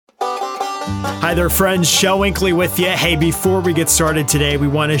Hi there, friends. Shel Winkley with you. Hey, before we get started today, we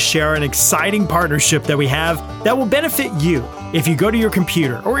want to share an exciting partnership that we have that will benefit you. If you go to your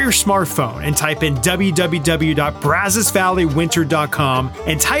computer or your smartphone and type in www.brazosvalley.winter.com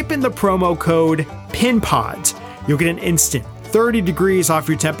and type in the promo code PINPOD, you'll get an instant 30 degrees off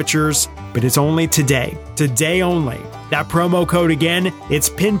your temperatures, but it's only today. Today only. That promo code again, it's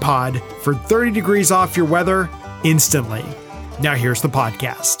PINPOD for 30 degrees off your weather instantly. Now here's the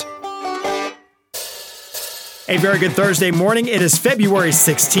podcast. A very good Thursday morning. It is February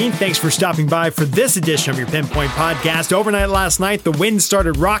 16th. Thanks for stopping by for this edition of your Pinpoint Podcast. Overnight last night, the wind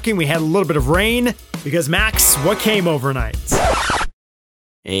started rocking. We had a little bit of rain because, Max, what came overnight?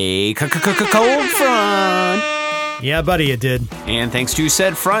 A cold front. Yeah, buddy, it did. And thanks to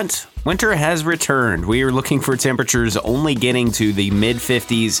said front, winter has returned. We are looking for temperatures only getting to the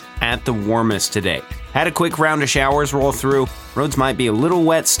mid-50s at the warmest today. Had a quick round of showers roll through. Roads might be a little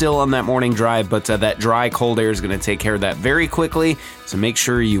wet still on that morning drive, but that dry, cold air is going to take care of that very quickly. So make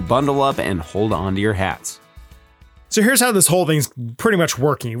sure you bundle up and hold on to your hats. So here's how this whole thing's pretty much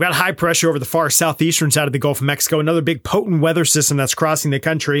working. You've got high pressure over the far southeastern side of the Gulf of Mexico, another big potent weather system that's crossing the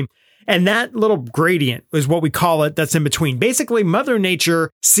country. And that little gradient is what we call it that's in between. Basically, Mother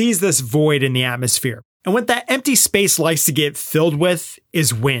Nature sees this void in the atmosphere. And what that empty space likes to get filled with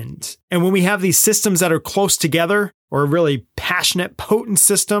is wind. And when we have these systems that are close together, or a really passionate, potent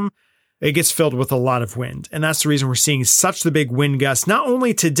system, it gets filled with a lot of wind. And that's the reason we're seeing such the big wind gusts, not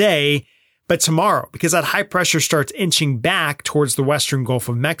only today, but tomorrow, because that high pressure starts inching back towards the western Gulf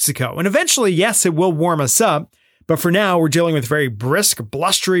of Mexico. And eventually, yes, it will warm us up. But for now, we're dealing with very brisk,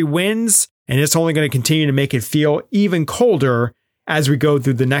 blustery winds, and it's only going to continue to make it feel even colder as we go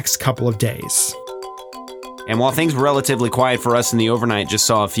through the next couple of days. And while things were relatively quiet for us in the overnight, just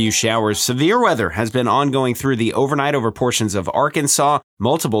saw a few showers, severe weather has been ongoing through the overnight over portions of Arkansas,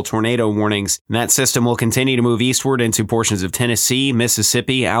 multiple tornado warnings. And that system will continue to move eastward into portions of Tennessee,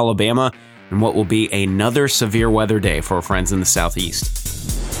 Mississippi, Alabama, and what will be another severe weather day for our friends in the southeast.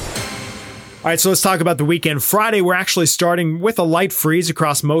 All right, so let's talk about the weekend. Friday, we're actually starting with a light freeze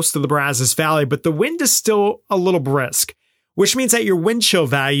across most of the Brazos Valley, but the wind is still a little brisk, which means that your wind chill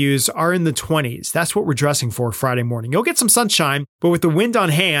values are in the 20s. That's what we're dressing for Friday morning. You'll get some sunshine, but with the wind on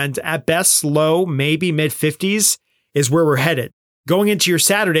hand, at best low, maybe mid-50s is where we're headed. Going into your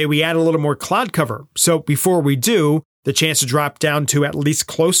Saturday, we add a little more cloud cover. So before we do, the chance to drop down to at least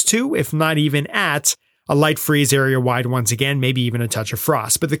close to, if not even at, a light freeze area wide once again, maybe even a touch of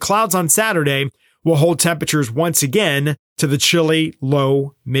frost. But the clouds on Saturday will hold temperatures once again to the chilly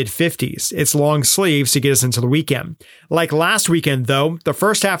low mid-50s. It's long sleeves to get us into the weekend. Like last weekend, though, the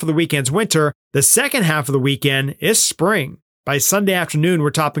first half of the weekend's winter, the second half of the weekend is spring. By Sunday afternoon,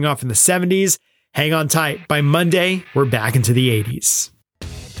 we're topping off in the 70s. Hang on tight. By Monday, we're back into the 80s.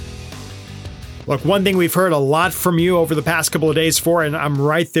 Look, one thing we've heard a lot from you over the past couple of days and I'm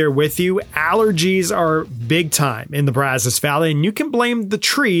right there with you, allergies are big time in the Brazos Valley, and you can blame the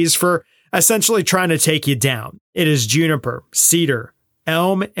trees for essentially trying to take you down. It is juniper, cedar,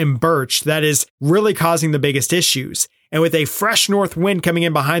 elm, and birch that is really causing the biggest issues. And with a fresh north wind coming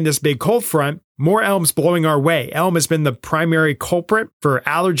in behind this big cold front, more elms blowing our way. Elm has been the primary culprit for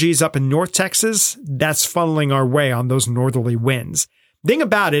allergies up in North Texas. That's funneling our way on those northerly winds. Thing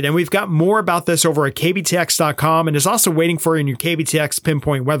about it, and we've got more about this over at KBTX.com, and is also waiting for you in your KBTX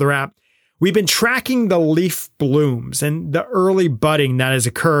Pinpoint Weather app. We've been tracking the leaf blooms and the early budding that has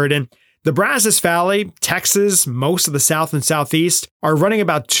occurred. And the Brazos Valley, Texas, most of the South and Southeast are running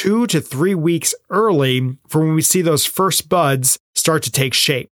about 2 to 3 weeks early for when we see those first buds start to take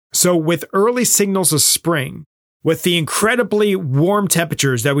shape. So with early signals of spring, with the incredibly warm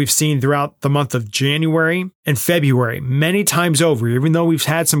temperatures that we've seen throughout the month of January and February, many times over, even though we've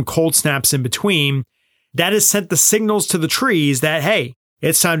had some cold snaps in between, that has sent the signals to the trees that, hey,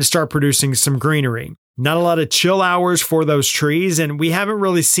 it's time to start producing some greenery. Not a lot of chill hours for those trees, and we haven't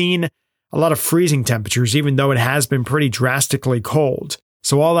really seen a lot of freezing temperatures, even though it has been pretty drastically cold.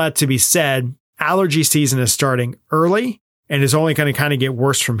 So all that to be said, allergy season is starting early and is only going to kind of get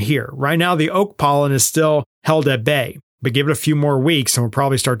worse from here. Right now, the oak pollen is still held at bay, but give it a few more weeks and we'll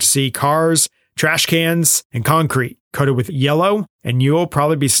probably start to see cars, trash cans, and concrete coated with yellow, and you'll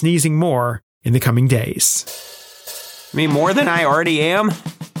probably be sneezing more in the coming days. I mean, more than I already am?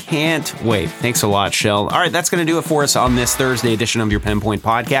 Can't wait. Thanks a lot, Shel. All right, that's going to do it for us on this Thursday edition of your Pinpoint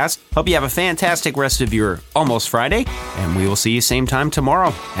Podcast. Hope you have a fantastic rest of your almost Friday, and we will see you same time tomorrow.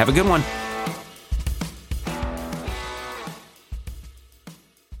 Have a good one.